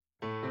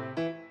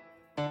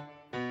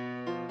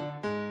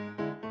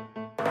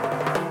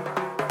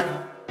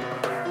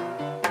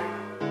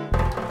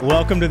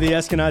Welcome to the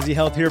Eskenazi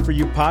Health Here For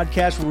You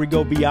podcast, where we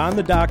go beyond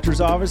the doctor's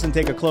office and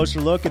take a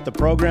closer look at the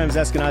programs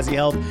Eskenazi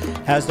Health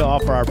has to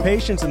offer our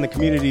patients and the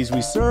communities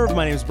we serve.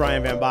 My name is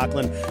Brian Van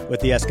Bachlen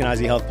with the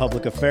Eskenazi Health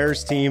Public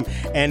Affairs team.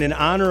 And in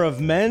honor of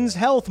Men's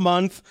Health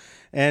Month,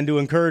 and to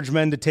encourage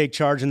men to take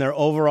charge in their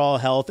overall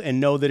health and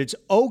know that it's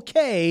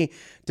okay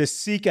to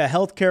seek a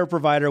healthcare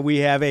provider, we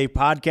have a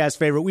podcast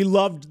favorite. We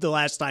loved the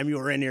last time you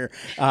were in here.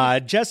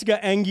 Jessica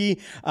Engie,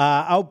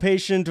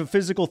 outpatient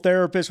physical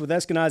therapist with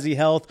Eskenazi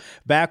Health,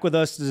 back with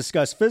us to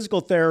discuss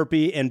physical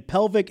therapy and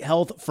pelvic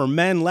health for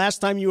men. Last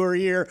time you were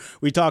here,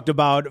 we talked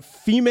about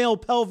female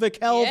pelvic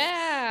health.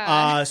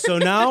 Yeah. So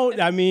now,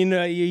 I mean,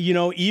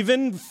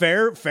 even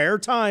fair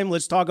time.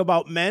 Let's talk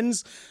about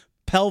men's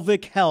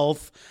pelvic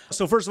health.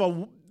 So first of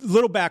all, a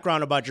little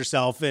background about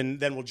yourself, and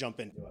then we'll jump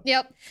into it.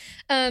 Yep.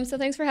 So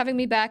thanks for having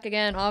me back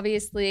again.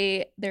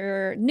 Obviously,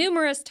 there are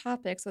numerous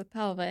topics with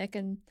pelvic,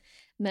 and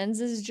men's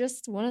is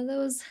just one of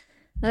those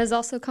that is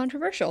also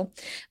controversial.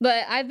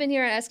 But I've been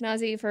here at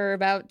Eskenazi for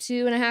about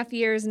 2.5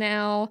 years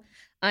now.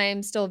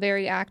 I'm still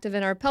very active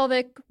in our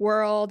pelvic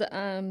world.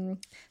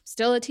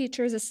 Still a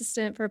teacher's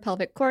assistant for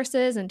pelvic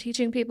courses and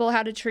teaching people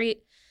how to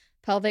treat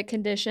pelvic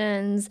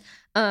conditions.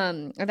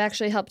 I've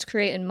actually helped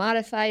create and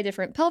modify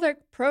different pelvic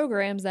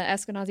programs that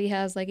Eskenazi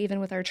has, like even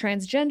with our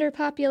transgender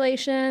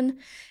population.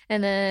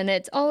 And then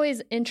it's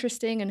always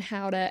interesting in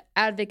how to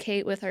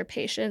advocate with our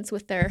patients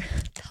with their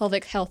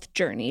pelvic health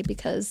journey,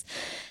 because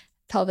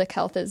pelvic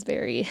health is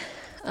very,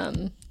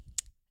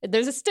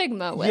 there's a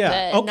stigma with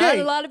it. Okay. Not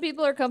a lot of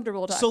people are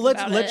comfortable talking about it.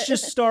 So let's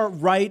just start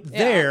right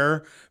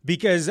there,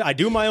 because I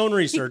do my own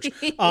research.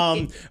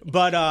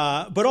 But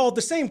all at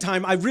the same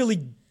time, I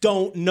really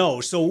don't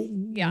know. So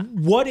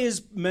what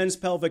is men's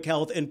pelvic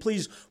health? And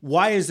please,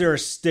 why is there a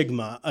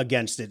stigma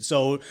against it?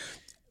 So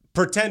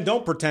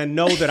don't pretend,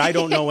 know that I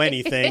don't know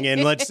anything,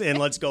 and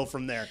let's go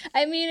from there.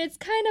 I mean, it's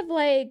kind of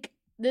like,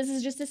 this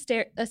is just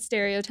a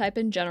stereotype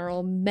in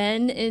general.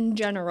 Men in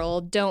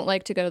general don't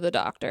like to go to the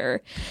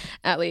doctor,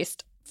 at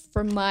least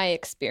from my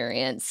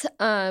experience.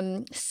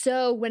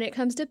 So when it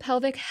comes to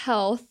pelvic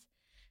health,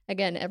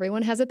 again,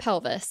 everyone has a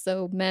pelvis.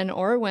 So men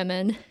or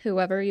women,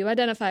 whoever you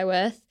identify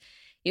with,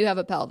 you have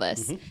a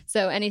pelvis. Mm-hmm.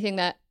 So anything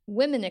that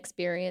women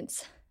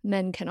experience,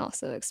 men can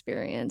also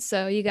experience.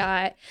 So you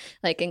got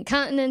like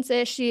incontinence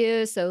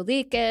issues, so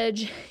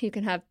leakage, you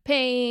can have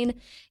pain,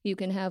 you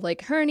can have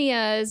like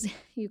hernias,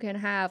 you can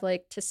have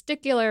like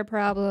testicular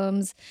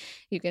problems,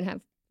 you can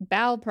have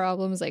bowel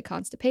problems like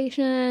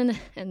constipation,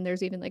 and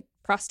there's even like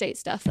prostate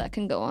stuff that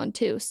can go on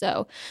too.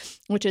 So,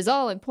 which is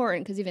all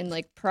important, because even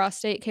like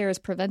prostate care is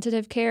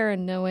preventative care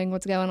and knowing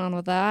what's going on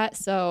with that.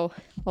 So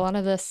a lot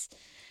of this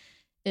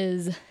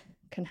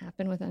can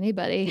happen with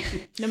anybody,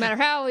 no matter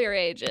how your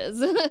age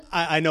is.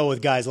 I know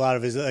with guys, a lot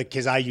of it is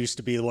because I used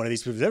to be one of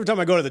these people. Every time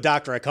I go to the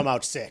doctor, I come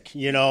out sick,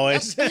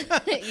 It's,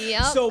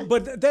 yep. So,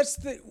 but that's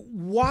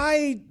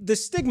why the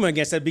stigma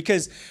against that,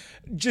 because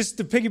just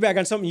to piggyback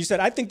on something you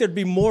said, I think there'd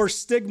be more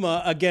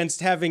stigma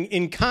against having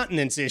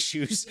incontinence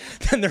issues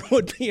than there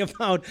would be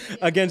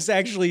against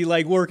actually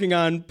like working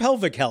on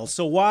pelvic health.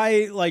 So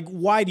why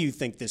do you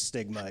think this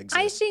stigma exists?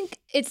 I think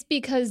it's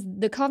because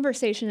the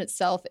conversation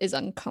itself is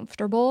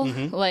uncomfortable,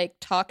 like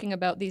talking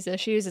about these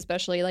issues,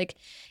 especially like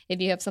if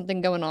you have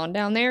something going on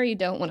down there, you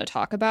don't want to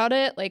talk about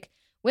it. Like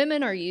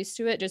women are used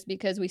to it just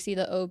because we see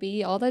the OB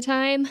all the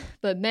time,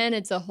 but men,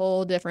 it's a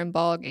whole different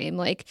ballgame.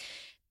 Like,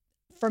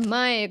 from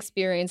my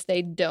experience,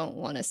 they don't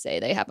want to say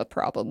they have a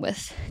problem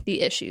with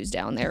the issues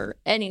down there or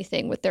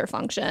anything with their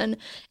function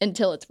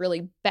until it's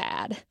really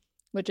bad,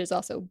 which is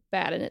also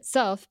bad in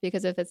itself,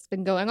 because if it's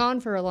been going on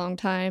for a long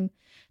time,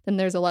 then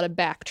there's a lot of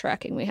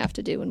backtracking we have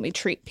to do when we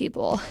treat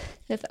people,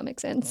 if that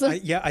makes sense.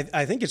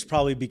 I think it's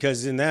probably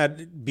because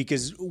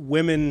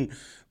women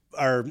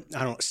are,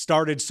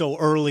 started so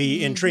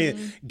early in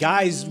training.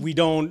 Guys, we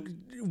don't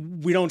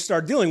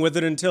start dealing with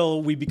it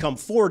until we become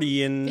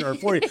 40 or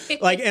 40.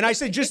 And I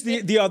said just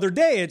the other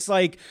day, it's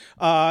like,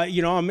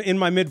 I'm in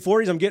my mid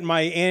 40s. I'm getting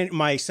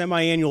my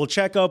semi-annual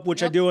checkup,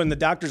 which I do. And the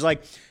doctor's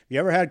like, you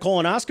ever had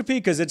colonoscopy?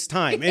 Because it's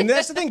time. And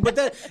that's the thing. But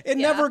it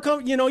never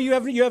comes, you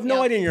have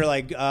no idea. And you're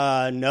like,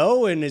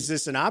 no. And is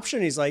this an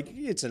option? He's like,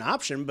 it's an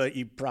option, but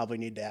you probably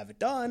need to have it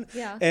done.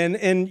 Yeah.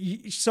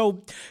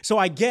 So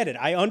I get it.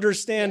 I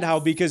understand how,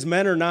 because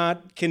men are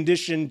not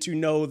conditioned to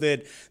know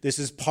that this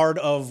is part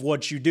of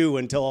what you do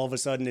until all of a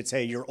sudden it's,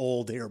 hey, you're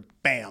old here.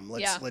 Bam.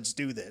 Let's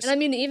do this. And I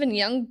mean, even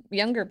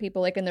younger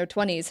people like in their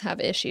 20s have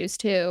issues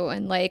too.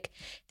 And like,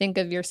 think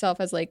of yourself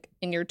as like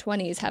in your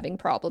 20s having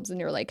problems, and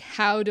you're like,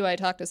 how do I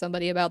talk to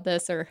somebody about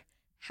this? Or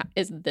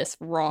is this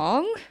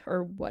wrong?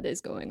 Or what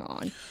is going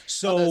on?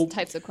 So all those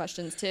types of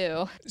questions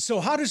too. So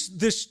how does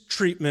this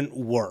treatment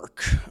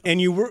work? And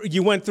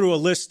you went through a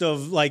list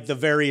of like the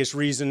various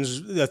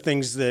reasons, the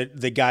things that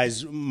the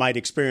guys might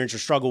experience or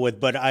struggle with,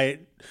 but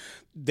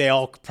they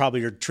all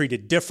probably are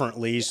treated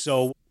differently.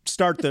 So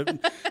start the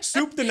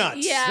soup the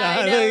nuts. Yeah,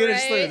 I know,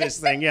 right? Through this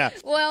thing, yeah.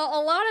 Well,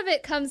 a lot of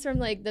it comes from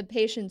like the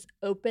patient's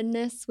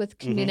openness with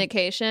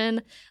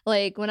communication.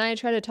 Like when I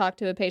try to talk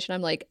to a patient,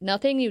 I'm like,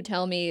 nothing you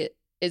tell me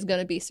is going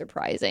to be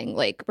surprising.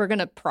 Like, we're going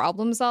to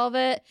problem solve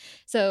it.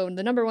 So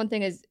the number one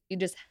thing is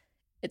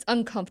it's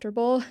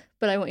uncomfortable,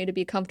 but I want you to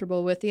be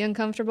comfortable with the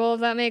uncomfortable,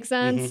 if that makes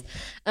sense.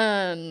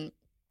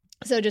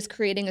 So just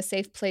creating a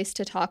safe place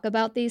to talk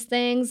about these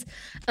things.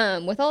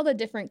 With all the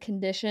different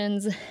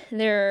conditions,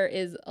 there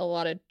is a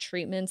lot of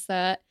treatments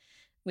that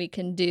we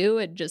can do.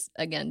 It just,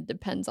 again,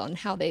 depends on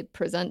how they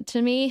present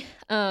to me.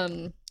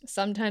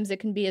 Sometimes it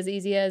can be as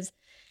easy as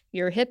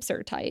your hips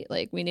are tight,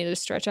 like we need to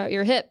stretch out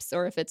your hips,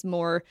 or if it's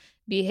more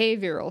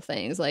behavioral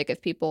things, like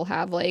if people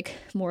have like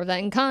more of that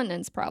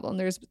incontinence problem,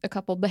 there's a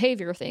couple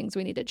behavior things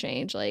we need to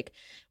change, like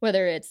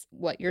whether it's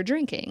what you're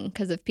drinking,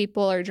 because if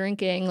people are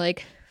drinking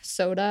like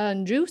soda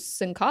and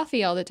juice and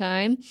coffee all the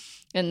time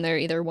and they're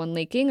either one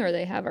leaking or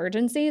they have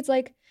urgency, it's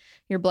like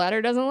your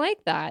bladder doesn't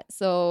like that,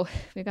 so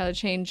we got to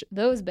change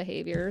those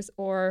behaviors.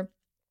 Or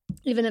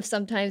even if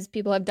sometimes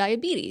people have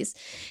diabetes,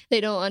 they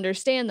don't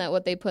understand that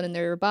what they put in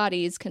their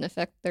bodies can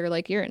affect their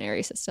like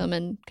urinary system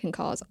and can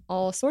cause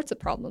all sorts of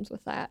problems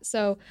with that.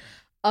 So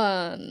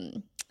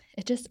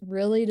it just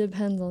really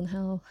depends on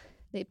how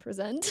they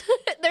present.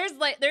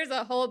 There's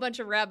a whole bunch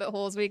of rabbit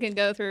holes we can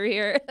go through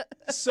here.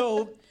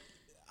 So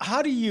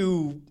how do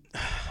you...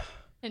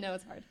 I know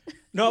it's hard.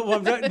 No.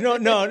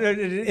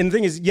 And the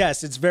thing is,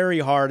 yes, it's very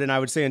hard. And I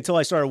would say until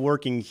I started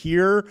working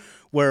here,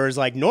 where it's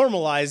like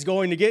normalized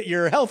going to get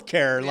your health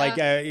care, I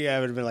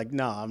would have been like,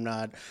 no, I'm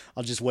not.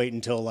 I'll just wait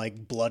until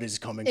like blood is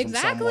coming from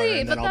somewhere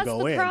and then I'll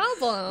go in. Exactly, but that's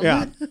the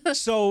Yeah. problem.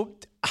 So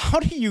how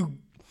do you...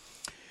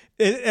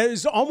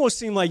 It almost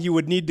seemed like you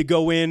would need to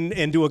go in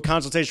and do a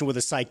consultation with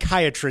a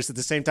psychiatrist at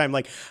the same time.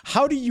 Like,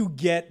 how do you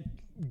get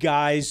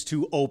guys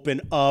to open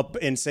up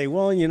and say,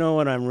 well, you know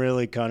what, I'm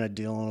really kind of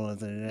dealing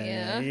with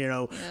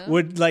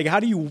it. How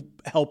do you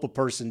help a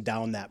person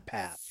down that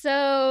path?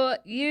 So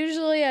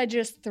usually I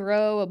just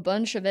throw a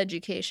bunch of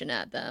education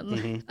at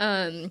them.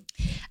 I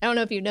don't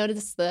know if you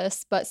noticed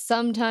this, but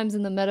sometimes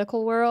in the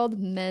medical world,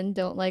 men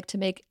don't like to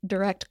make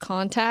direct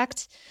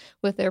contact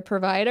with their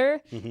provider.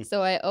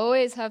 So I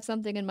always have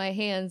something in my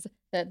hands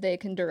that they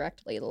can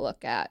directly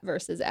look at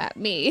versus at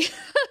me.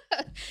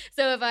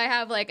 So if I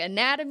have like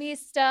anatomy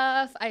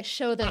stuff, I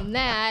show them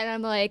that and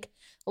I'm like,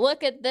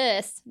 look at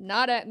this,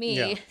 not at me.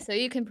 Yeah. So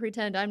you can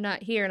pretend I'm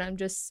not here and I'm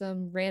just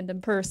some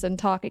random person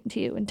talking to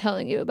you and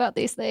telling you about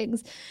these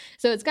things.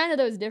 So it's kind of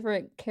those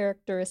different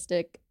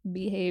characteristic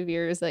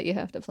behaviors that you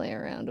have to play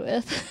around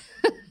with.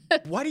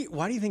 Why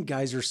do you think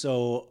guys are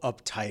so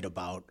uptight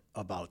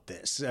about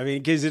this? I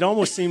mean, because it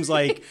almost seems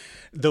like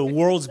the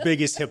world's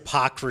biggest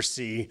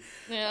hypocrisy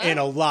in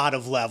a lot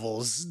of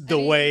levels.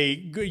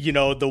 Way,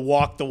 the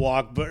walk the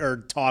walk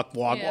or talk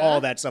walk,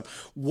 all that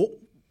stuff.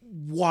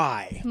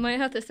 Why? Might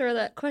have to throw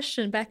that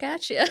question back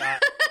at you.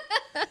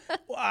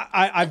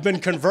 I've been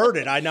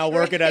converted. I now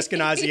work at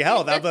Eskenazi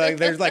Health. I'm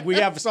like, we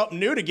have something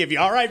new to give you.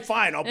 All right,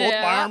 fine. I'll both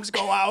my arms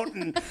go out,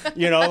 and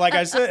like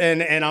I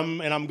said, and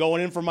I'm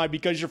going in for my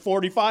because you're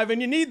 45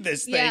 and you need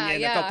this thing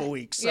in a couple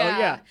weeks. So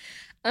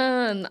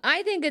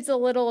I think it's a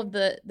little of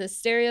the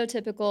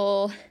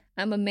stereotypical.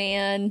 I'm a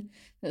man.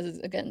 This is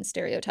again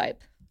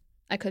stereotype.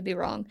 I could be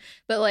wrong,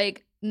 but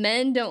like.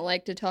 Men don't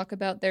like to talk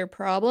about their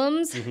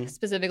problems,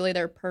 specifically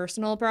their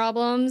personal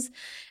problems.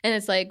 And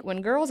it's like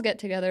when girls get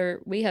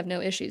together, we have no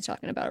issues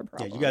talking about our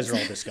problems. Yeah, you guys are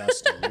all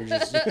disgusting.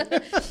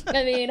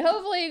 I mean,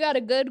 hopefully you got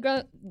a good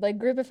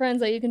group of friends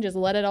that you can just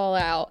let it all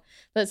out.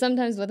 But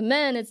sometimes with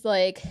men, it's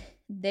like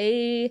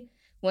they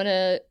want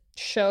to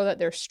show that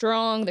they're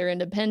strong, they're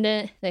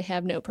independent, they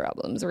have no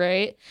problems,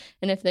 right?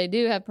 And if they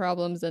do have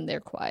problems, then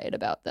they're quiet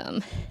about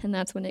them. And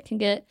that's when it can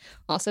get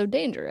also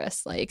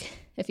dangerous. Like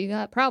if you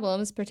got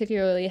problems,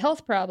 particularly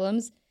health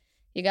problems,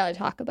 you got to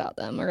talk about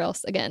them or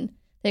else, again,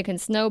 they can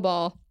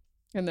snowball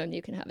and then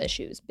you can have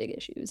issues, big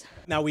issues.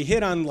 Now we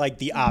hit on like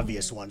the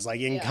obvious ones, like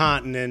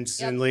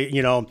incontinence and,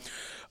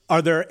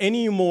 are there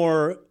any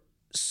more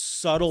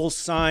subtle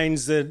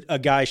signs that a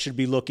guy should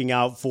be looking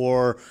out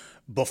for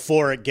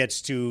before it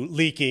gets to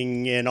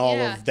leaking and all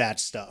of that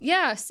stuff?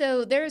 Yeah,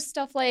 so there's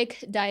stuff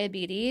like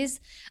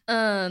diabetes.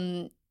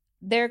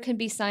 There can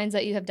be signs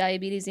that you have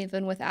diabetes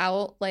even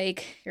without,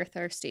 like, you're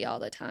thirsty all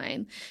the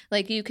time.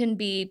 Like, you can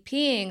be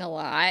peeing a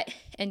lot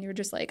and you're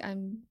just like,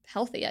 I'm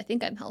healthy. I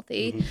think I'm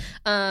healthy.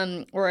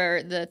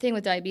 Or the thing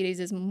with diabetes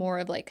is more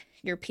of, like,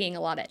 you're peeing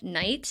a lot at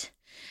night.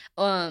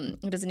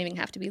 It doesn't even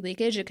have to be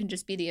leakage. It can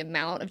just be the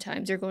amount of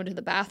times you're going to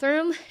the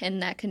bathroom,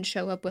 and that can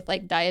show up with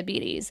like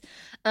diabetes.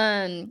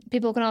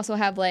 People can also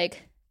have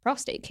like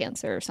prostate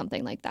cancer or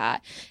something like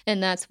that.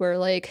 And that's where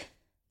like,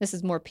 this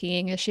is more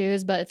peeing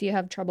issues, but if you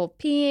have trouble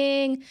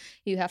peeing,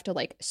 you have to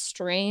like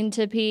strain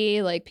to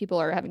pee, like people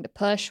are having to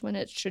push when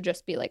it should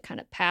just be like kind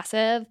of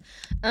passive.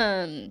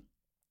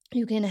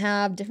 You can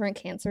have different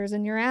cancers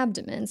in your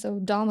abdomen, so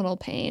abdominal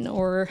pain,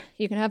 or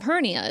you can have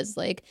hernias.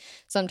 Like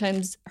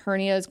sometimes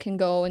hernias can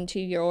go into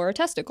your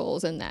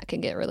testicles and that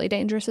can get really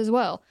dangerous as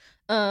well.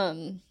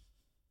 Well,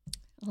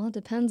 it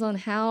depends on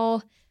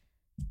how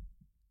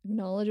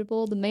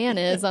knowledgeable the man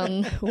is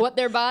on what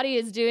their body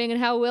is doing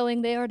and how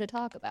willing they are to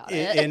talk about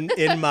it.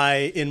 In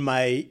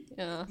my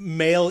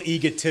male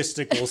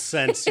egotistical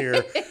sense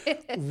here,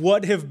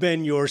 what have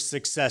been your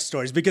success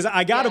stories? Because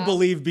I got to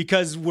believe,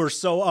 because we're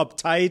so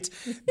uptight,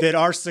 that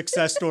our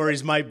success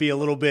stories might be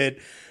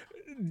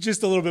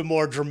just a little bit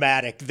more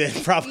dramatic than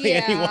probably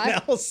anyone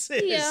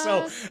else's. Yeah.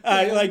 So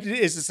like,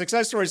 it's a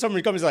success story.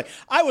 Somebody comes like,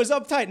 I was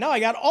uptight. Now I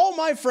got all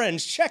my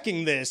friends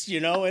checking this,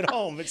 at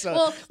home. It's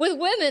well, with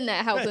women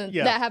that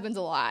happens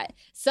a lot.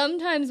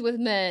 Sometimes with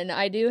men,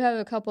 I do have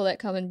a couple that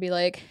come and be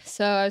like,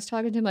 so I was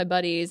talking to my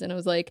buddies and I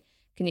was like,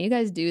 can you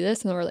guys do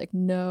this? And they were like,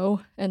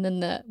 no. And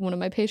then one of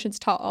my patients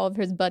taught all of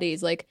his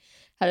buddies like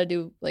how to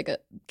do like a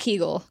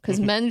Kegel, because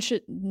men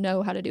should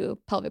know how to do a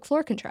pelvic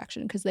floor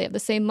contraction because they have the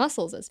same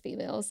muscles as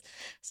females.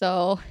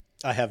 So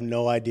I have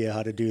no idea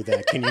how to do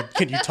that. Can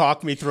you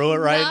talk me through it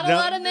right now? Not a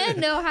lot of men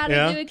know how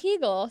to do a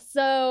Kegel.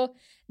 So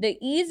the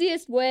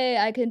easiest way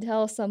I can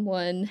tell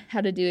someone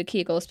how to do a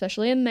Kegel,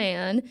 especially a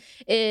man,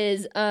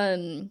 is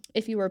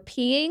if you were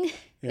peeing,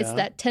 it's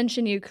that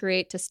tension you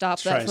create to stop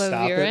that flow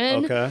of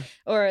urine. Okay.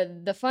 Or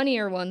the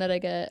funnier one that I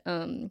get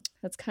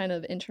that's kind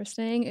of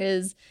interesting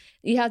is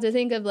you have to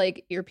think of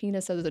like your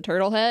penis as a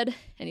turtle head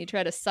and you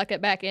try to suck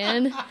it back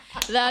in.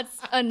 That's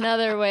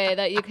another way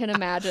that you can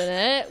imagine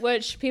it,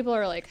 which people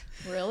are like,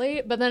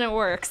 really? But then it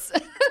works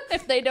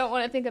if they don't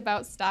want to think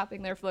about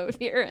stopping their flow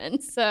of urine.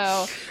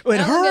 So it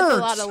hurts. Gets a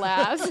lot of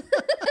laughs.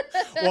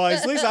 Well,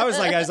 at least I was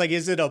like,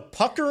 is it a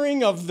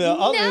puckering of the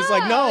other? No, it's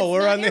like, no,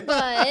 we're on your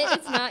butt.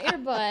 It's not your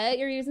butt.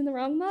 You're using the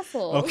wrong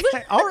muscles.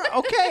 Okay. All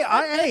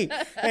right.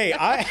 Okay.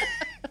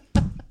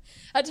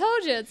 I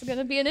told you it's going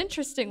to be an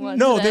interesting one.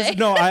 No,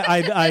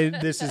 today.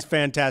 This is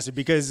fantastic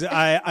because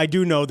I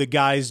do know that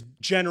guys,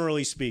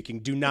 generally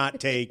speaking, do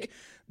not take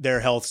their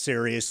health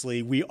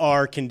seriously. We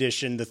are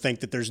conditioned to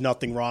think that there's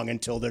nothing wrong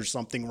until there's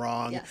something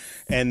wrong. Yes.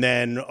 And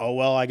then, oh,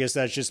 well, I guess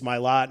that's just my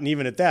lot. And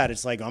even at that,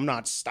 it's like, I'm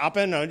not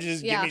stopping. I'll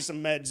just give me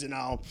some meds and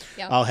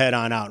I'll head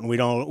on out. And we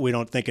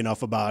don't think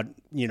enough about,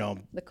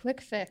 the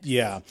quick fix.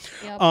 Yeah.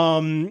 Yep.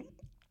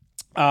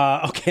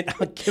 Okay,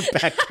 now get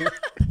back to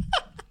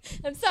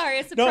I'm sorry,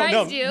 I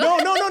surprised you.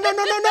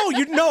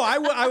 No.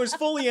 I was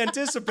fully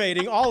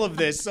anticipating all of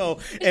this. So,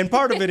 and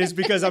part of it is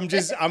because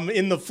I'm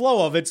in the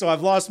flow of it. So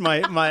I've lost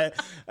my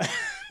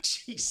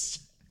jeez.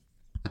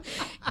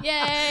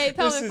 Yay,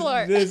 pelvic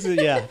floor. This is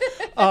Yeah,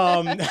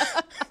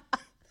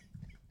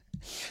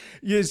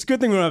 it's a good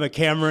thing we don't have a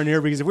camera in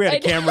here, because if we had a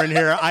camera in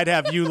here, I'd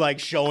have you like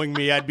showing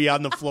me. I'd be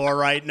on the floor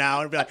right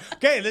now and be like,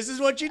 okay, this is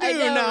what you do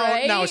now.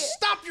 Right? Now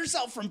stop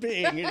yourself from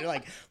peeing. And you're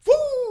like,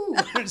 woo!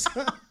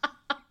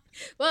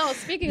 Well,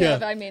 speaking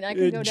of, I can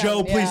go down.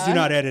 Joe, please do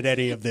not edit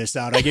any of this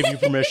out. I give you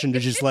permission to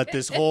just let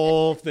this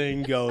whole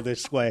thing go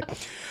this way.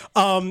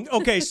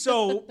 Okay,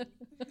 so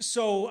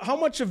how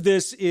much of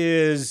this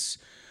is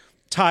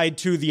tied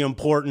to the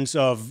importance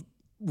of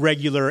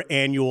regular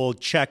annual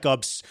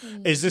checkups?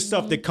 Mm-hmm. Is this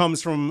stuff that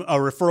comes from a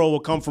referral will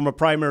come from a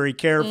primary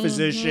care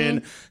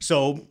physician?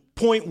 So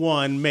point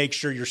one, make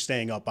sure you're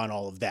staying up on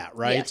all of that,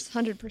 right? Yes,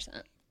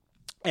 100%.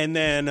 And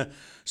then,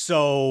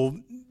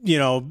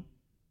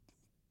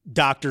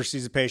 doctor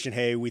sees a patient,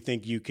 hey, we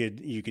think you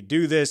could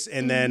do this,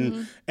 and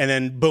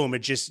then boom,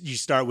 you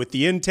start with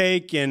the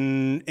intake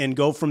and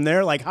go from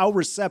there. Like, how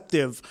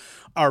receptive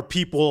are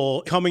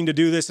people coming to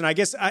do this? And I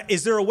guess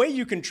is there a way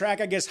you can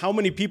track, how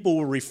many people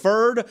were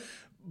referred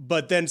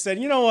but then said,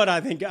 you know what, I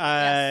think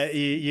I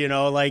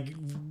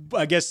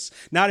guess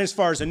not as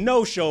far as a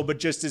no-show, but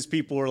just as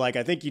people were like,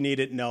 I think you need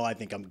it. No, I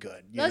think I'm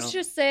good. Let's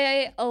just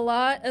say a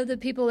lot of the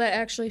people that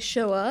actually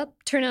show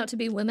up turn out to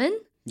be women.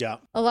 Yeah.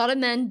 A lot of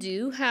men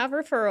do have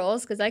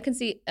referrals, because I can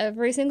see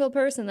every single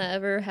person that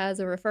ever has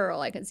a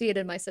referral. I can see it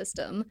in my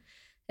system.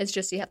 It's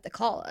just you have to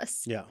call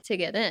us to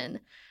get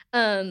in.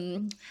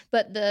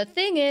 But the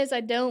thing is,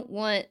 I don't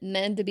want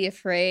men to be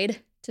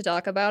afraid to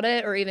talk about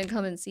it or even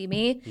come and see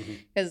me,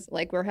 because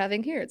like we're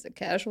having here, it's a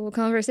casual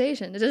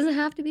conversation. It doesn't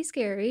have to be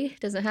scary.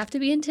 It doesn't have to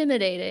be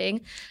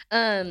intimidating.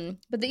 But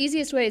the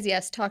easiest way is,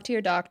 yes, talk to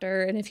your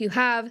doctor. And if you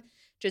have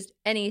just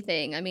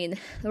anything,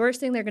 the worst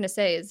thing they're going to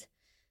say is,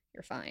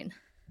 you're fine,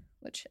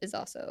 which is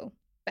also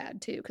bad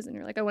too, because then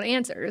you're like, I want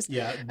answers.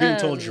 Yeah, being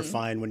told you're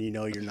fine when you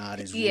know you're not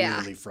is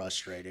really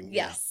frustrating.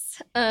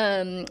 Yes.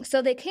 Yeah.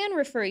 So they can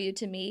refer you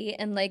to me,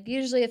 and like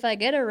usually if I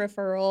get a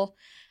referral,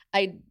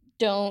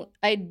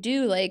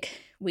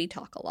 we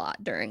talk a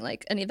lot during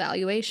like an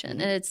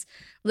evaluation, and it's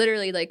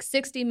literally like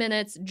 60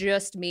 minutes,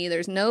 just me.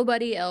 There's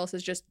nobody else.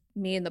 It's just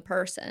me and the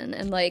person.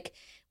 And like,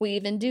 we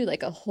even do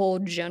like a whole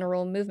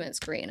general movement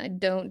screen. I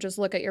don't just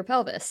look at your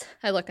pelvis.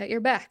 I look at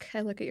your back.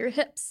 I look at your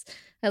hips.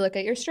 I look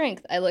at your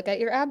strength. I look at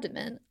your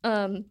abdomen.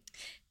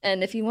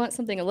 And if you want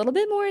something a little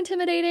bit more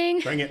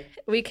intimidating, bring it.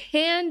 We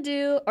can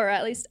do, or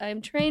at least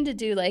I'm trained to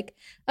do, like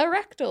a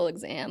rectal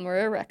exam or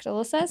a rectal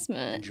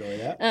assessment. Enjoy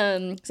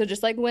that. So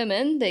just like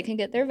women, they can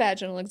get their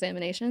vaginal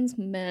examinations.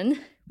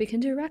 Men, we can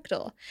do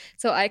rectal.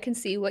 So I can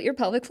see what your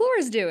pelvic floor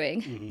is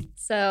doing. Mm-hmm.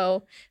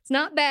 So it's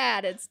not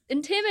bad. It's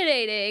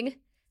intimidating,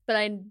 but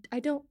I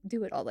don't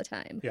do it all the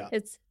time. Yeah.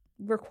 It's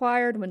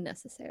required when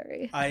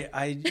necessary.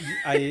 I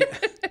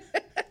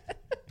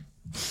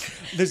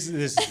love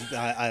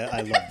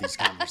these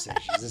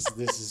conversations.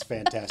 This is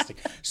fantastic.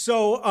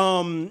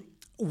 So,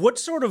 what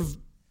sort of,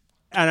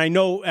 and I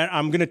know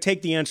I'm going to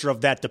take the answer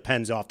of that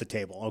depends off the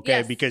table, okay?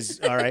 Yes. Because,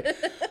 all right.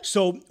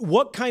 So,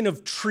 what kind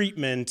of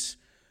treatment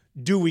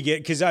do we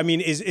get? Because, I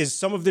mean, is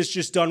some of this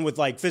just done with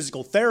like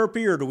physical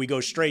therapy, or do we go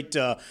straight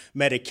to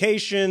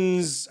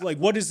medications? Like,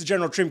 what is the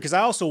general treatment? Because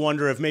I also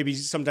wonder if maybe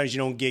sometimes you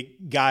don't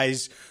get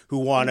guys who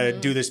want to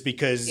do this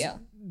because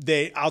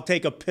I'll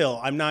take a pill.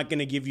 I'm not going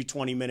to give you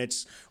 20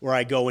 minutes where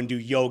I go and do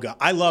yoga.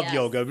 I love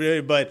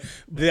yoga, but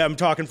I'm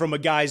talking from a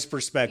guy's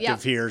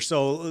perspective here.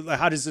 So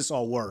how does this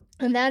all work?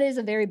 And that is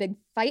a very big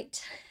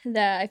fight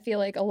that I feel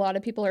like a lot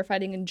of people are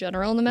fighting in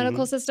general in the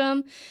medical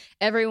system.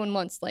 Everyone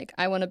wants, like,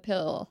 I want a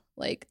pill.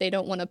 Like, they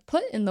don't want to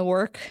put in the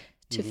work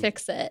to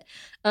fix it.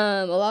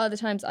 A lot of the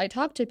times I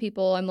talk to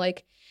people, I'm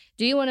like,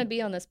 do you want to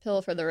be on this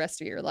pill for the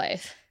rest of your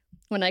life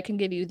when I can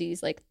give you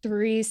these like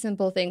 3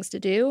 simple things to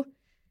do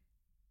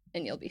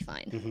and you'll be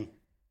fine?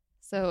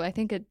 So I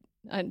think it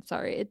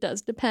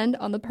does depend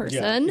on the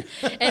person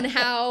and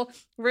how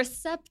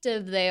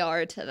receptive they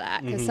are to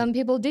that. Because some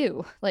people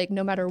do. Like,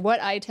 no matter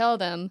what I tell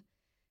them,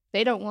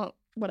 they don't want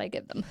what I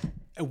give them.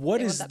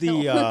 What is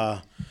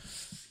the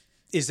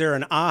is there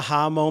an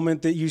aha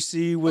moment that you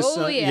see with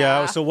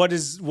so what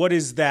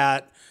is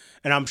that?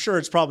 And I'm sure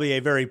it's probably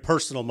a very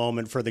personal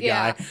moment for the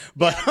guy,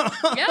 but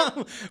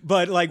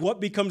but like,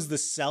 what becomes the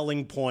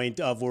selling point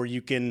of where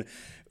you can,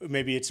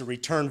 maybe it's a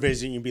return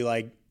visit and you'd be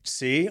like,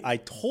 see, I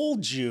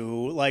told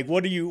you. Like,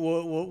 what do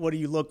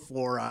you look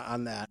for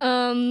on that?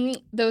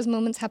 Those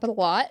moments happen a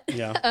lot.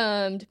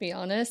 To be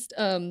honest.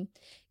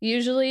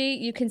 Usually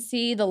you can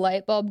see the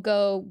light bulb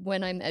go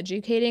when I'm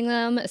educating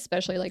them,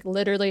 especially like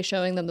literally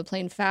showing them the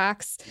plain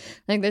facts.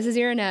 Like, this is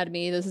your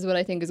anatomy. This is what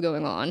I think is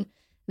going on.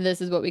 This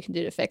is what we can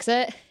do to fix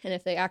it. And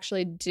if they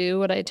actually do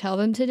what I tell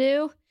them to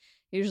do,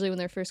 usually when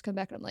they first come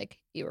back, I'm like,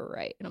 you were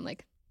right. And I'm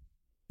like,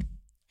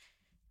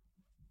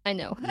 I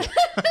know.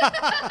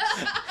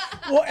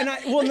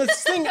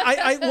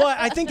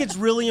 I think it's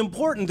really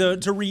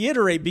important to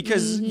reiterate,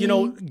 because you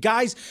know,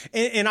 guys,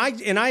 and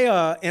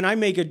I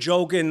make a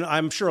joke, and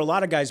I'm sure a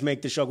lot of guys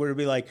make the joke where it'd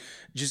be like,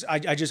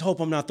 I just hope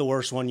I'm not the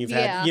worst one you've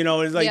had. You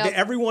know, it's like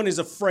everyone is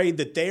afraid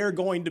that they are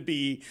going to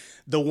be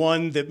the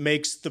one that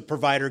makes the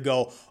provider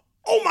go,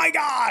 oh my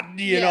God,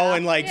 you know,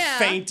 and like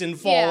faint and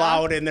fall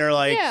out. And they're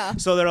like,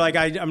 so they're like,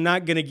 I'm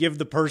not going to give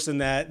the person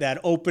that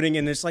opening.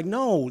 And it's like,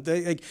 no,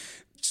 like,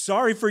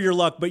 sorry for your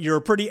luck, but you're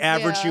a pretty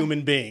average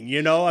human being,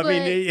 you know? I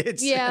mean,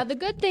 it's... Yeah, the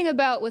good thing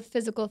about with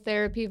physical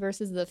therapy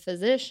versus the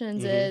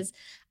physicians is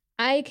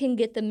I can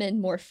get them in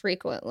more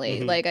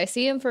frequently. Like, I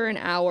see them for an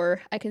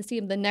hour. I can see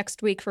them the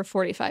next week for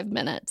 45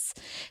 minutes.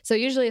 So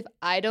usually if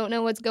I don't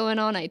know what's going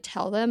on, I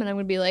tell them, and I'm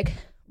going to be like,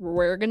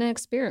 we're going to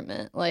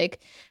experiment.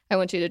 Like, I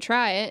want you to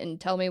try it and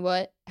tell me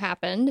what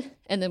happened,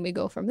 and then we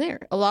go from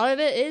there. A lot of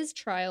it is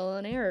trial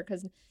and error,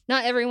 because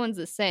not everyone's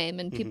the same,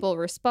 and people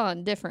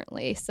respond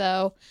differently.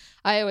 So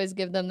I always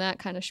give them that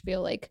kind of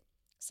spiel, like,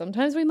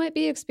 sometimes we might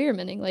be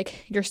experimenting.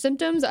 Like, your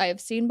symptoms I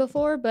have seen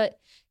before, but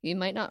you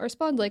might not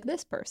respond like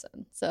this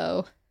person.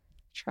 So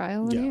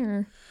trial and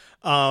error.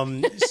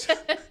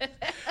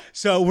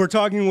 So we're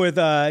talking with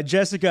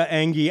Jessica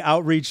Engie,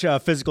 outreach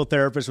physical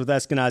therapist with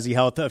Eskenazi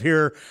Health,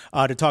 here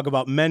to talk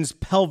about men's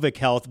pelvic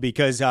health,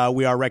 because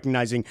we are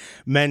recognizing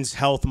Men's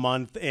Health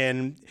Month.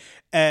 And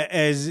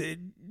as a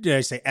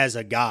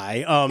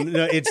guy,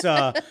 it's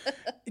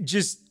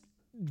just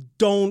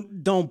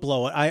don't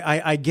blow it.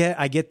 I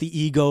get the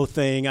ego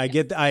thing. I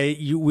get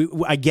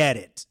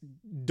it.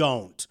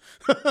 Don't.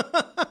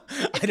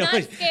 It's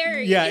not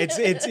scary. Yeah,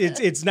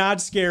 it's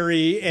not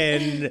scary,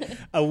 and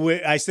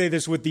I say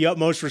this with the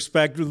utmost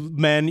respect.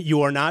 Men,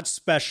 you are not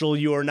special.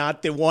 You are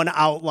not the one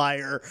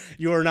outlier.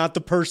 You are not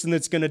the person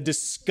that's going to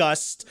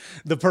disgust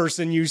the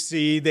person you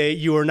see.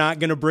 You are not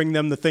going to bring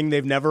them the thing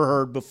they've never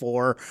heard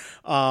before.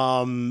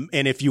 And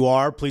if you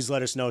are, please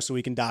let us know so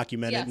we can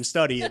document it and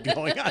study it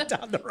going on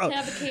down the road.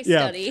 Have a case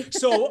study.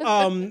 So,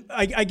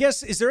 I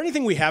guess, is there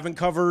anything we haven't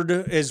covered,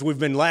 as we've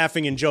been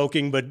laughing and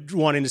joking, but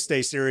wanting to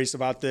stay serious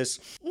about this?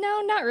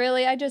 No, not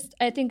really.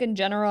 I think in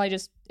general,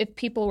 if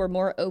people were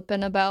more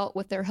open about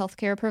with their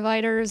healthcare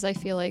providers, I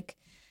feel like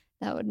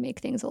that would make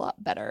things a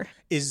lot better.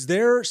 Is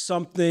there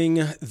something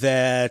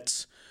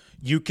that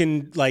you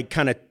can like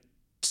kind of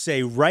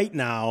say right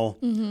now,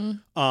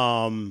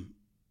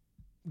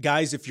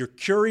 guys, if you're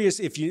curious,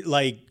 if you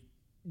like,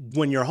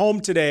 when you're home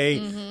today,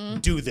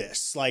 do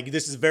this. Like,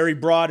 this is very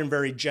broad and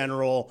very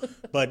general,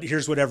 but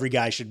here's what every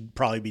guy should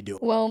probably be doing.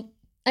 Well,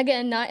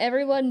 again, not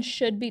everyone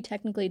should be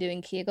technically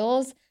doing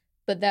Kegels,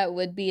 but that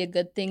would be a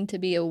good thing to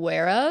be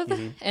aware of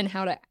and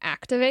how to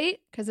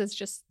activate, because it's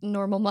just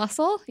normal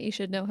muscle. You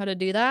should know how to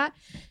do that.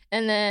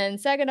 And then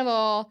second of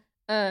all,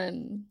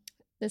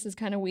 this is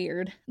kind of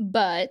weird,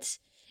 but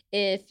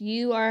if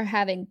you are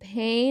having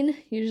pain,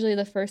 usually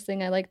the first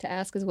thing I like to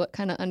ask is what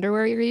kind of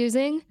underwear you're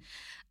using.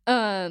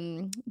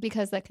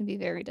 Because that can be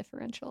very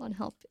differential and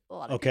help a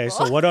lot of Okay,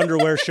 people. so what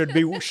underwear should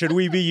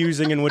we be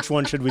using, and which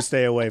one should we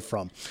stay away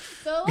from?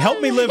 So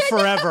Help me live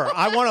forever.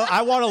 I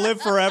want to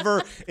live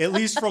forever, at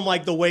least from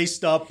like the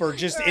waist up, or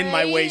just in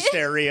my Right. waist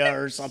area,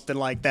 or something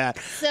like that.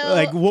 So-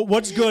 like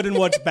what's good and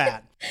what's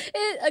bad.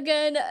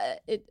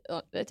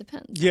 It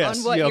depends Yes,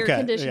 on what yeah, your okay,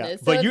 condition yeah. is.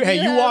 So But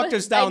if you walked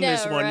us down I know,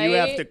 this one. You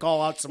have right? to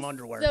call out some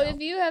underwear. So now. if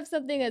you have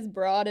something as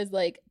broad as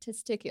like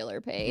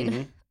testicular pain,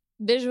 Mhm.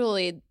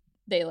 visually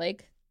they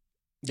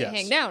Yes.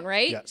 hang down,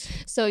 right? Yes.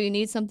 So you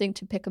need something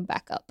to pick them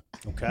back up.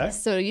 Okay.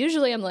 So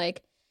usually I'm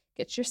like,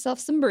 get yourself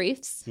some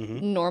briefs,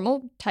 Mhm.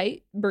 normal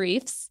tight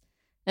briefs,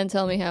 and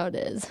tell me how it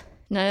is.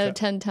 9 out of Okay.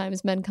 10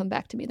 times men come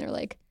back to me and they're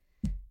like,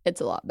 it's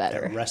a lot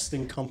better. They're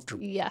resting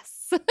comfortably.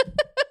 Yes.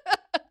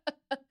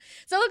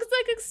 So it's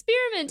like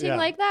experimenting Yeah.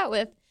 like that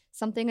with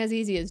something as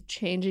easy as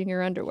changing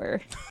your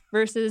underwear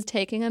versus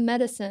taking a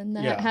medicine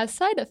that Yeah. has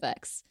side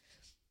effects.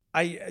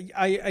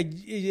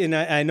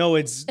 I know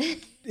it's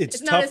It's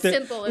tough not as to,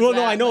 simple as well, no,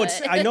 that,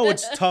 I know but-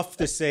 it's tough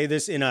to say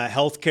this in a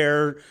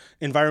healthcare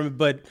environment,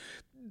 but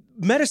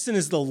medicine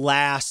is there's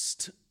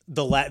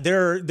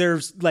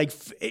like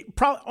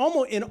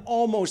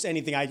almost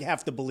anything. I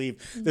have to believe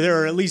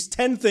there are at least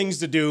 10 things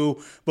to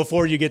do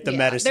before you get the Yeah,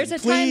 medicine.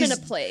 there's a time and a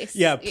place.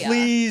 Yeah, Yeah.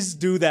 please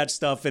do that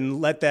stuff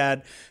and let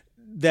that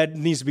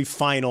needs to be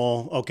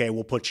final. Okay,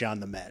 we'll put you on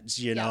the meds,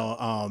 you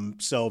know?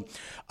 So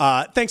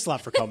thanks a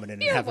lot for coming in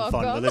and You're having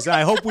fun welcome. with us.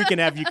 I hope we can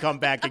have you come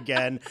back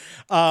again.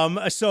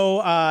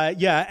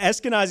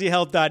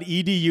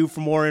 Eskenazihealth.edu for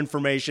more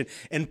information.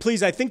 And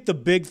please, I think the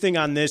big thing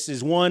on this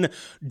is, one,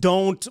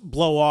 don't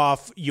blow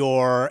off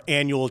your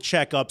annual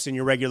checkups and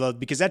your regular,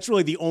 because that's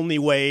really the only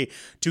way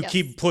to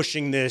keep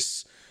pushing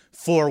this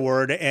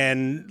forward.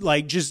 And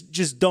like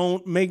just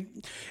don't make.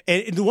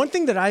 And the one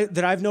thing that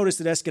I've noticed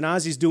that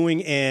Eskenazi's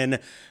doing, and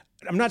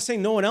I'm not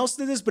saying no one else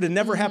did this, but it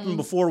never happened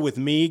before with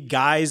me,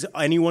 guys,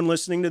 anyone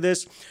listening to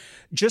this.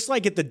 Just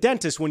like at the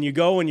dentist, when you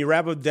go and you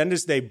wrap up the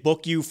dentist, they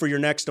book you for your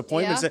next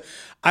appointment. Yeah.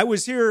 I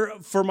was here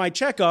for my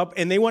checkup,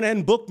 and they went ahead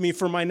and booked me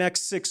for my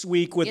next 6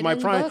 week with Get my in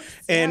the prime. books,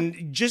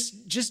 And just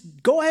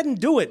go ahead and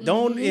do it.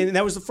 Don't. And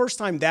that was the first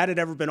time that had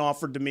ever been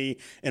offered to me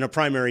in a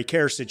primary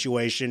care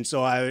situation.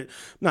 So I'm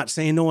not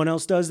saying no one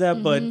else does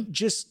that, but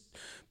just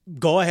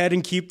go ahead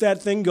and keep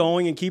that thing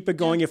going and keep it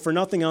going, if for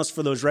nothing else,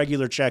 for those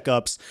regular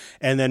checkups.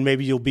 And then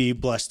maybe you'll be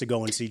blessed to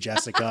go and see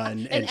Jessica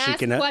and she ask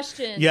can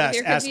questions. Yes,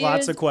 If you're ask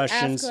lots of confused,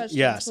 questions. ask questions,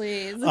 Yes.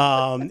 please.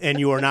 And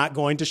you are not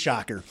going to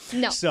shock her.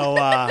 No. So all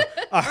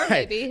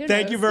right. maybe, who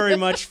Thank knows? you very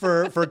much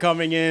for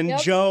coming in.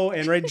 Yep. Joe,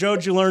 and Ray. Joe,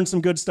 did you learn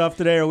some good stuff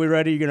today? Are we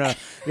ready? You're gonna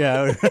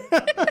I'm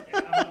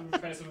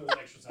trying some of those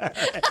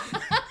exercises.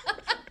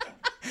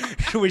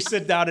 should we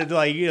sit down and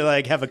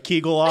like have a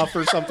Kegel off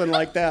or something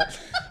like that?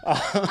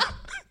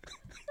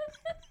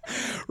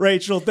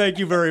 Rachel, thank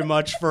you very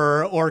much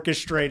for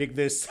orchestrating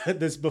this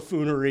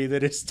buffoonery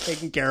that is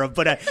taken care of.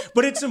 But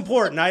it's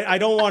important. I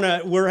don't want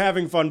to. We're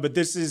having fun, but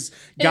this is,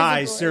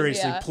 guys, important,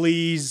 seriously, yeah.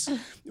 please.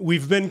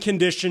 We've been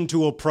conditioned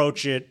to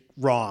approach it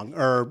wrong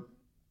or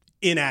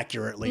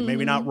inaccurately.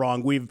 Maybe not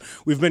wrong. We've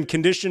been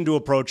conditioned to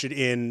approach it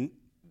in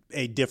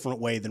a different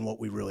way than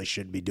what we really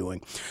should be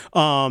doing.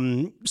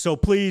 So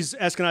please,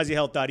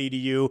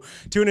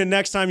 eskenazihealth.edu. Tune in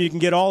next time. You can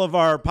get all of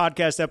our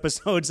podcast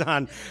episodes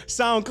on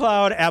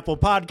SoundCloud, Apple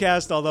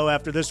Podcast, although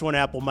after this one,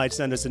 Apple might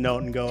send us a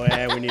note and go,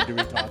 hey, we need to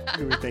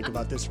rethink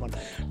about this one.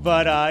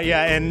 But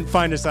and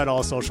find us on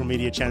all social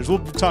media channels. We'll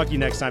talk to you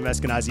next time.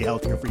 Eskenazi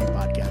Health here for you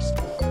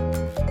podcast.